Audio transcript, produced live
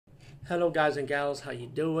Hello, guys and gals. How you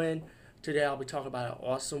doing? Today, I'll be talking about an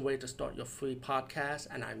awesome way to start your free podcast,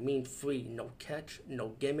 and I mean free. No catch, no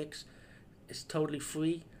gimmicks. It's totally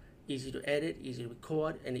free, easy to edit, easy to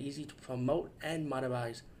record, and easy to promote and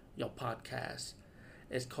monetize your podcast.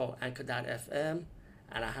 It's called Anchor.fm,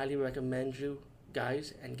 and I highly recommend you,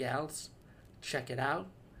 guys and gals, check it out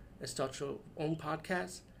and start your own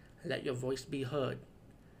podcast and let your voice be heard.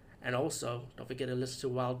 And also, don't forget to listen to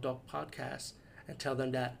Wild Dog Podcast and tell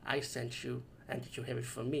them that I sent you and that you hear it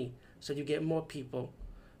from me. So you get more people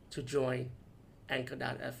to join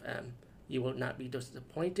Anchor.fm. You will not be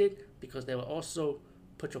disappointed because they will also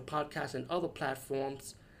put your podcast in other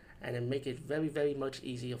platforms and then make it very, very much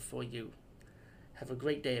easier for you. Have a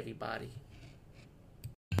great day, everybody.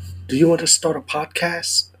 Do you want to start a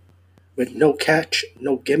podcast with no catch,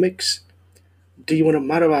 no gimmicks? Do you want to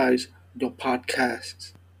monetize your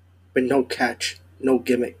podcast with no catch, no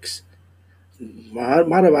gimmicks?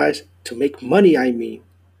 Monetize to make money, I mean.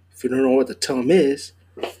 If you don't know what the term is,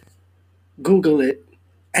 Google it,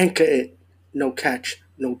 anchor it, no catch,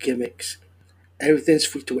 no gimmicks. Everything's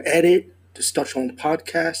free to edit, to start your own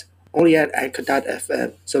podcast, only at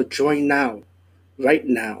anchor.fm. So join now, right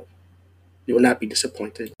now. You will not be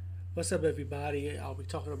disappointed. What's up, everybody? I'll be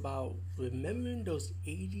talking about remembering those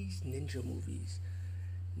 80s ninja movies.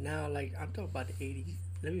 Now, like, I'm talking about the 80s.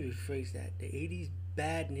 Let me rephrase that. The 80s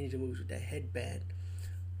bad ninja movies with that headband.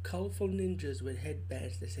 Colorful ninjas with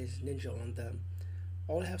headbands that says ninja on them.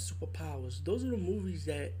 All have superpowers. Those are the movies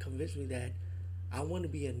that convince me that I want to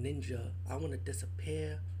be a ninja. I want to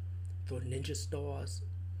disappear, throw ninja stars.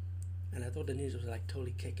 And I thought the ninjas were like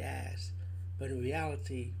totally kick ass. But in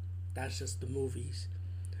reality, that's just the movies.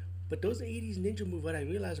 But those 80s ninja movies, what I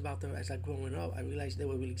realized about them as I growing up, I realized they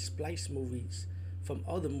were really splice movies from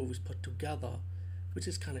other movies put together, which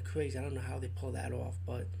is kind of crazy. I don't know how they pull that off,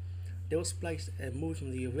 but they will splice a movie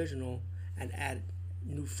from the original and add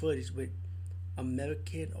new footage with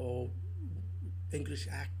American or English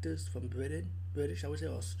actors from British, I would say,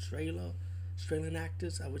 Australian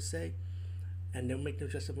actors, I would say, and they'll make them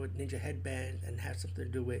dress up with ninja headbands and have something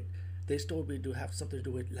to do with. Their story do have something to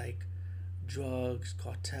do with like drugs,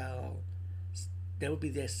 cartel. That would be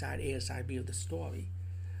their side A and side B of the story.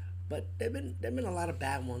 But there've been a lot of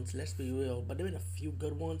bad ones. Let's be real. But there've been a few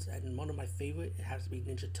good ones, and one of my favorite it has to be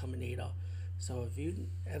Ninja Terminator. So if you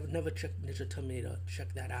ever never checked Ninja Terminator,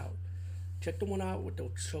 check that out. Check the one out with the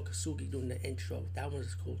Shokasugi doing the intro. That one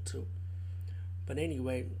is cool too. But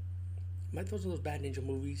anyway, my thoughts on those bad ninja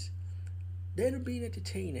movies, they ended up being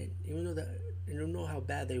entertaining, even though I don't know how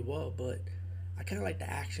bad they were. But I kind of like the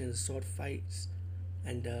action, the sword fights,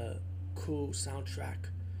 and the cool soundtrack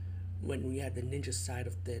when we had the ninja side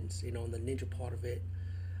of things, and the ninja part of it.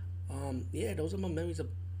 Yeah, those are my memories of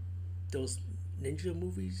those ninja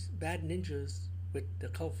movies, bad ninjas with the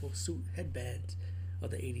colorful suit headbands of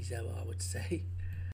the 80s era, I would say.